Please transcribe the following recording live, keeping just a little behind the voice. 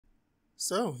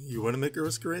So, you want to make a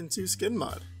Whisker 2 skin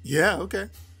mod? Yeah, okay.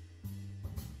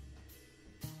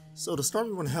 So to start,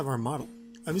 we want to have our model.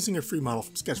 I'm using a free model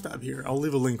from Sketchfab here. I'll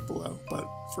leave a link below, but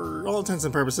for all intents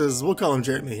and purposes, we'll call him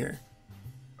Jeremy here.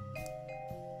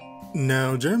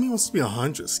 Now, Jeremy wants to be a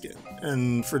Huntress skin,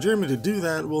 and for Jeremy to do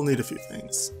that, we'll need a few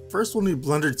things. First, we'll need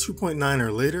Blender 2.9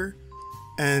 or later,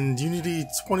 and Unity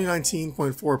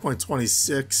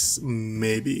 2019.4.26,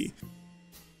 maybe.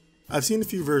 I've seen a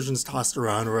few versions tossed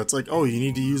around where it's like, oh, you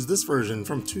need to use this version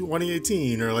from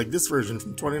 2018, or like this version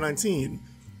from 2019.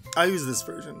 I use this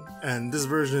version, and this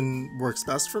version works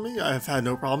best for me. I've had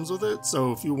no problems with it,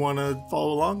 so if you want to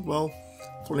follow along, well,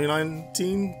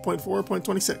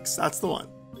 2019.4.26, that's the one.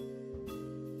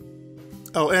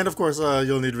 Oh, and of course,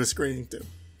 you'll need risk grading too.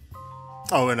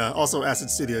 Oh, and also Asset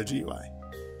Studio GUI.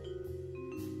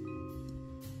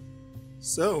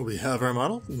 So, we have our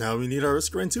model, now we need our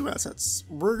Whisker 2 assets.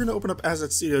 We're going to open up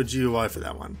Asset Studio GUI for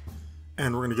that one.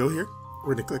 And we're going to go here,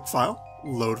 we're going to click File,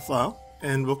 Load File,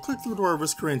 and we'll click through to our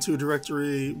Whisker 2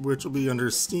 directory, which will be under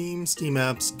Steam, Steam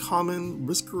Apps, Common,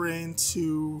 Whisker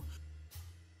 2,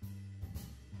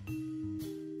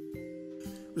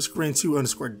 Whisker 2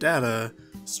 underscore data,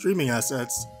 Streaming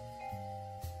Assets,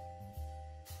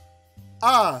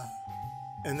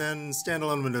 and then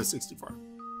Standalone Windows 64.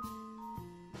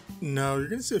 Now, you're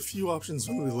going to see a few options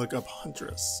when we look up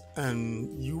Huntress,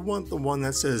 and you want the one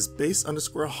that says base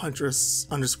underscore Huntress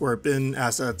underscore bin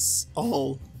assets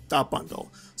all dot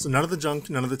bundle. So none of the junk,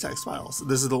 none of the text files.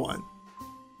 This is the one.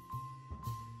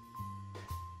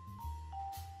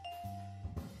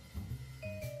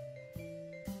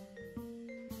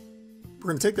 We're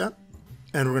going to take that,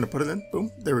 and we're going to put it in. Boom,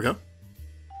 there we go.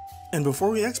 And before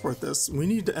we export this, we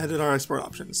need to edit our export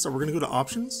options. So we're going to go to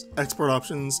Options, Export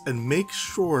Options, and make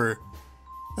sure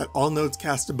that all nodes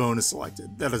cast to bone is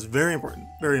selected. That is very important,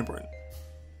 very important.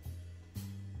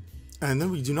 And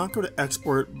then we do not go to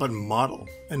Export, but Model,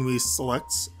 and we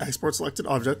select Export Selected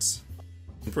Objects,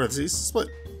 in parentheses, Split.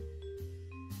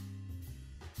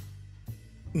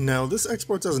 Now this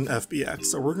exports as an FBX,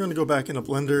 so we're going to go back into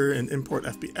Blender and import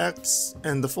FBX,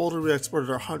 and the folder we exported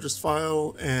our Huntress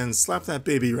file, and slap that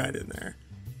baby right in there.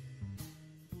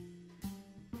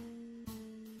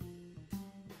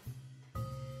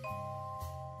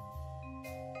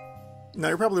 Now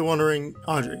you're probably wondering,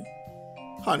 Audrey,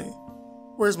 honey,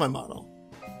 where's my model?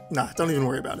 Nah, don't even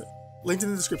worry about it. Linked in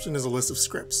the description is a list of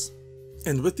scripts.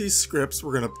 And with these scripts,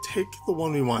 we're going to take the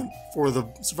one we want for the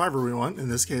survivor we want. In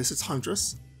this case, it's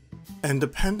Huntress. And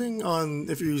depending on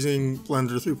if you're using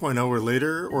Blender 3.0 or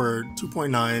later, or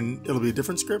 2.9, it'll be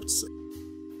different scripts.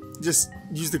 Just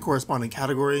use the corresponding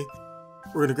category.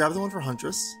 We're going to grab the one for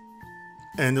Huntress,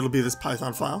 and it'll be this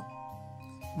Python file.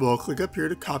 We'll click up here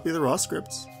to copy the raw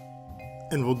scripts,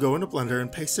 and we'll go into Blender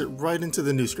and paste it right into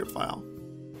the new script file.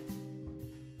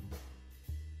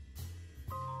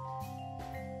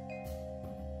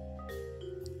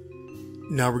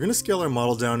 Now we're going to scale our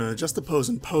model down and adjust the pose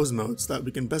and pose mode so that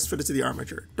we can best fit it to the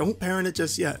armature. Don't parent it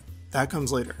just yet, that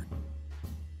comes later.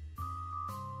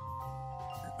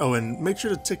 Oh, and make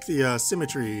sure to tick the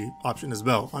symmetry option as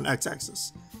well on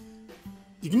x-axis.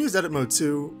 You can use edit mode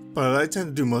too, but I tend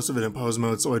to do most of it in pose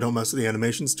mode so I don't mess with the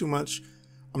animations too much.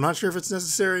 I'm not sure if it's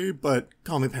necessary, but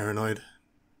call me paranoid.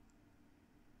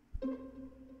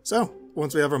 So,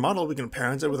 once we have our model, we can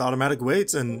parent it with automatic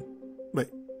weights and... wait,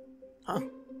 huh?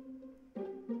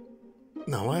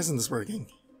 No, why isn't this working?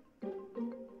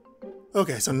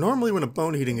 Okay, so normally when a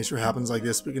bone heating issue happens like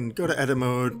this, we can go to edit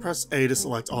mode, press A to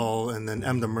select all, and then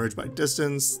M to merge by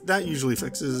distance. That usually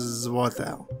fixes what the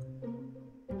hell.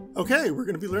 Okay, we're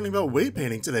going to be learning about weight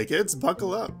painting today, kids.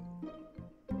 Buckle up.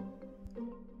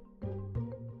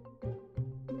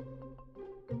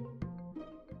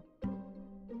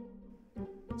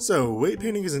 So, weight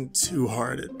painting isn't too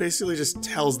hard. It basically just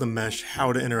tells the mesh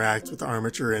how to interact with the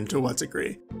armature and to what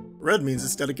degree. Red means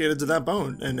it's dedicated to that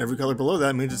bone, and every color below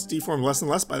that means it's deformed less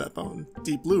and less by that bone.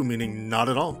 Deep blue meaning not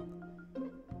at all.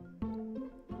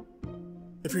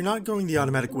 If you're not going the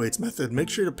automatic weights method, make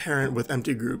sure to parent with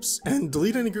empty groups, and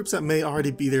delete any groups that may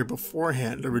already be there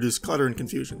beforehand to reduce clutter and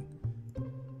confusion.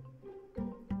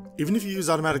 Even if you use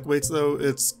automatic weights though,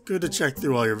 it's good to check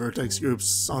through all your vertex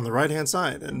groups on the right hand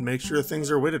side and make sure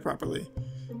things are weighted properly.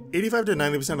 85 to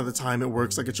 90% of the time it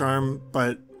works like a charm,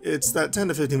 but it's that 10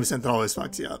 to 15% that always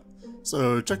fucks you up.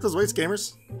 So check those weights,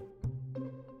 gamers.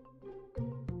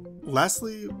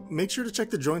 Lastly, make sure to check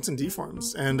the joints and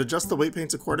deforms, and adjust the weight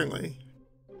paints accordingly.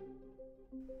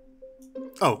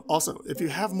 Oh, also, if you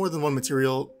have more than one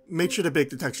material, make sure to bake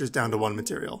the textures down to one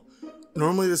material.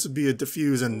 Normally this would be a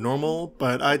diffuse and normal,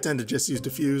 but I tend to just use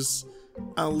diffuse.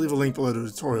 I'll leave a link below to a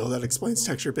tutorial that explains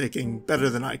texture baking better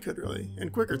than I could really,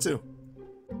 and quicker too.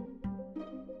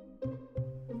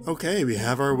 Okay, we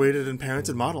have our weighted and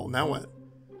parented model, now what?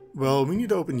 Well, we need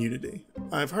to open Unity.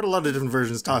 I've heard a lot of different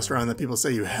versions tossed around that people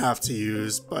say you have to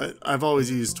use, but I've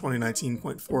always used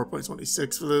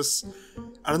 2019.4.26 for this.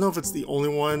 I don't know if it's the only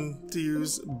one to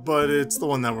use, but it's the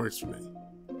one that works for me.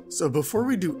 So before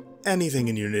we do anything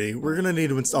in Unity, we're going to need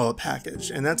to install a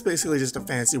package, and that's basically just a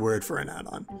fancy word for an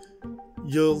add-on.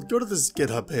 You'll go to this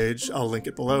GitHub page, I'll link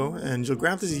it below, and you'll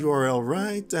grab this URL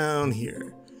right down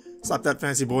here. Slap that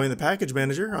fancy boy in the package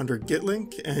manager under git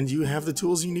link, and you have the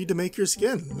tools you need to make your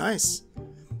skin. Nice.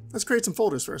 Let's create some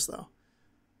folders first though.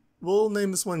 We'll name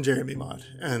this one Jeremy mod,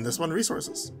 and this one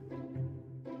resources.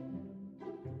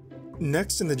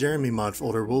 Next in the Jeremy mod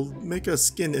folder, we'll make a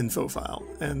skin info file,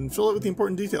 and fill it with the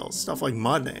important details, stuff like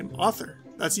mod name, author,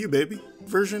 that's you baby,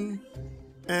 version,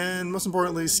 and most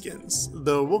importantly, skins.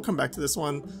 Though we'll come back to this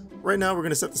one. Right now we're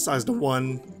going to set the size to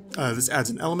 1, this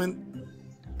adds an element,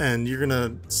 and you're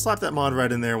gonna slap that mod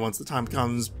right in there once the time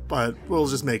comes, but we'll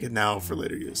just make it now for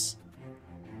later use.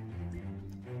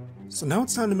 So now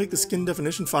it's time to make the skin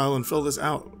definition file and fill this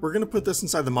out. We're gonna put this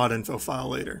inside the mod info file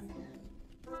later.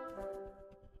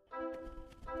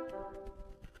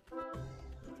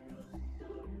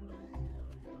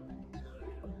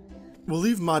 We'll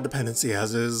leave mod dependency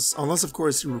as is, unless of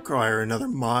course you require another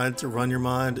mod to run your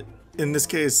mod. In this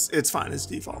case, it's fine as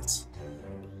default.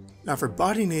 Now for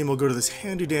body name, we'll go to this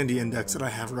handy dandy index that I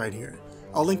have right here.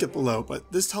 I'll link it below,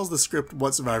 but this tells the script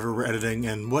what survivor we're editing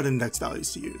and what index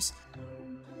values to use.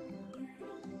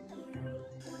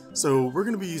 So we're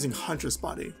going to be using Huntress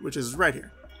body, which is right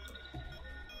here.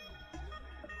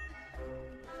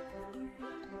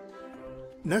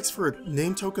 Next, for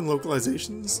name token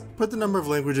localizations, put the number of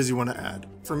languages you want to add.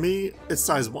 For me, it's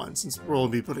size 1 since we'll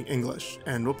be putting English,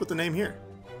 and we'll put the name here.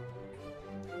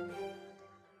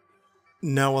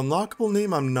 Now unlockable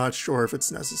name, I'm not sure if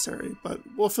it's necessary, but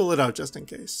we'll fill it out just in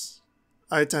case.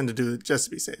 I tend to do it just to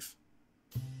be safe.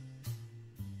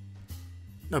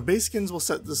 Now base skins will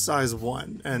set the size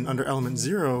 1, and under element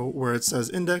 0, where it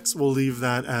says index, we'll leave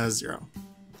that as 0.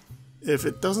 If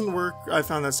it doesn't work, I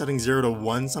found that setting 0 to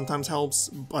 1 sometimes helps,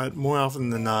 but more often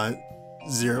than not,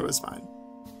 0 is fine.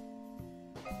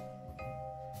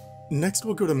 Next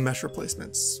we'll go to mesh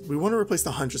replacements. We want to replace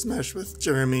the Huntress mesh with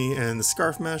Jeremy and the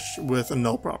scarf mesh with a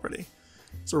null property.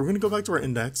 So we're going to go back to our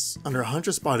index. Under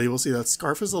Huntress body we'll see that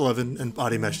scarf is 11 and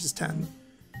body mesh is 10.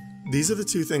 These are the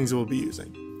two things we'll be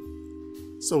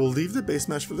using. So we'll leave the base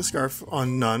mesh for the scarf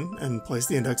on none and place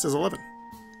the index as 11.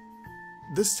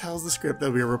 This tells the script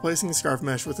that we are replacing the scarf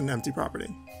mesh with an empty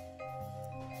property.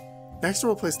 Next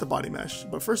we'll replace the body mesh,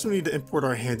 but first we need to import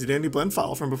our handy dandy blend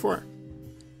file from before.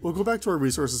 We'll go back to our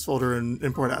resources folder and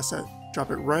import asset,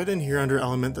 drop it right in here under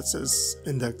element that says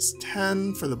index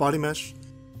 10 for the body mesh,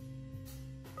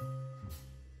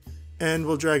 and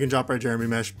we'll drag and drop our Jeremy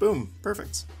mesh, boom,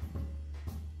 perfect.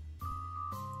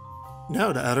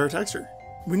 Now to add our texture,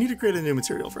 we need to create a new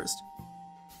material first.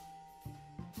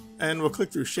 And we'll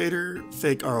click through shader,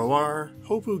 fake ROR,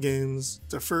 Hopu games,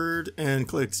 deferred, and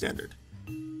click standard.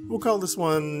 We'll call this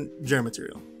one Jer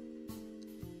material.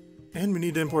 And we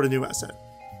need to import a new asset.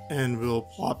 And we'll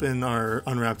plop in our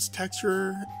unwrapped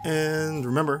texture, and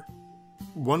remember,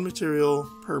 1 material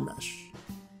per mesh.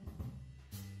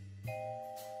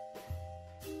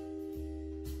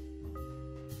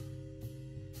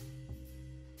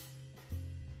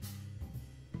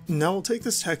 Now we'll take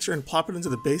this texture and plop it into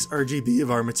the base RGB of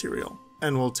our material,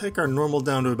 and we'll take our normal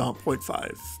down to about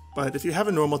 0.5, but if you have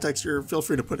a normal texture, feel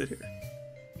free to put it here.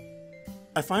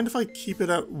 I find if I keep it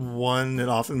at 1, it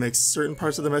often makes certain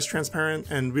parts of the mesh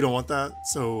transparent, and we don't want that,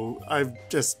 so I've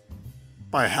just,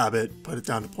 by habit, put it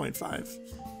down to 0.5.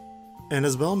 And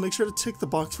as well, make sure to tick the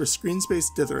box for screen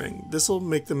space dithering. This will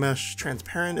make the mesh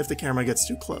transparent if the camera gets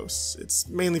too close. It's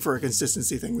mainly for a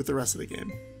consistency thing with the rest of the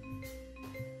game.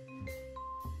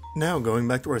 Now, going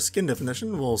back to our skin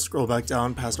definition, we'll scroll back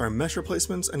down past our mesh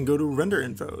replacements and go to render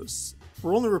infos.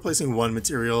 We're only replacing 1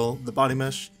 material, the body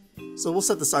mesh, so we'll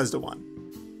set the size to 1.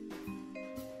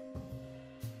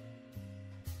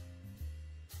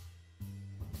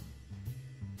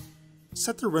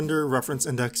 Set the render reference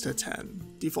index to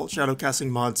 10, default shadow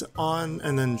casting mod to on,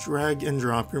 and then drag and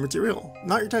drop your material,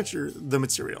 not your texture, the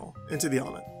material, into the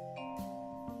element.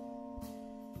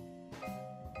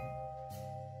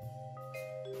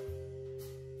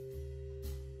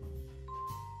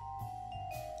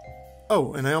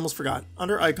 Oh, and I almost forgot,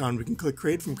 under icon we can click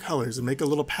create from colors and make a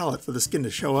little palette for the skin to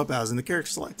show up as in the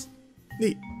character select.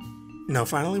 Neat. Now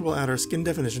finally we'll add our skin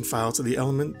definition file to the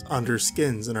element under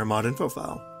skins in our mod info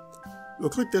file. We'll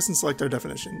click this and select our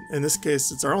definition. In this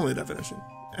case, it's our only definition.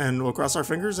 And we'll cross our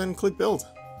fingers and click build.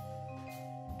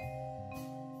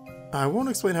 I won't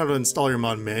explain how to install your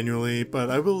mod manually, but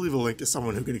I will leave a link to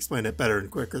someone who can explain it better and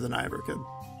quicker than I ever could.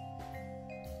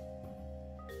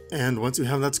 And once you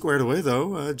have that squared away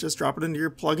though, just drop it into your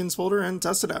plugins folder and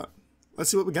test it out. Let's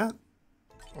see what we got.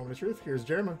 Moment of truth, here's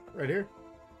Jerema, right here.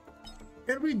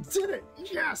 And we did it!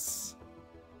 Yes!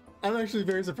 I'm actually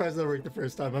very surprised that worked the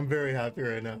first time. I'm very happy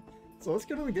right now. So let's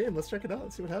get on the game, let's check it out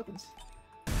and see what happens.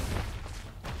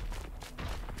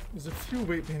 There's a few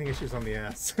weight painting issues on the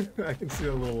ass. I can see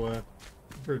a little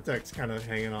vertex kind of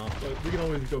hanging off, but we can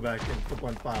always go back and flip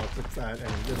one file, fix that,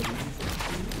 and it'll be easy.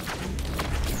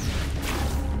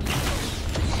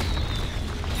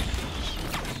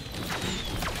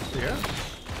 Yeah,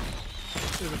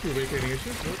 there's a few weight painting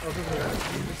issues, but other than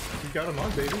that, you got them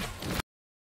on, baby.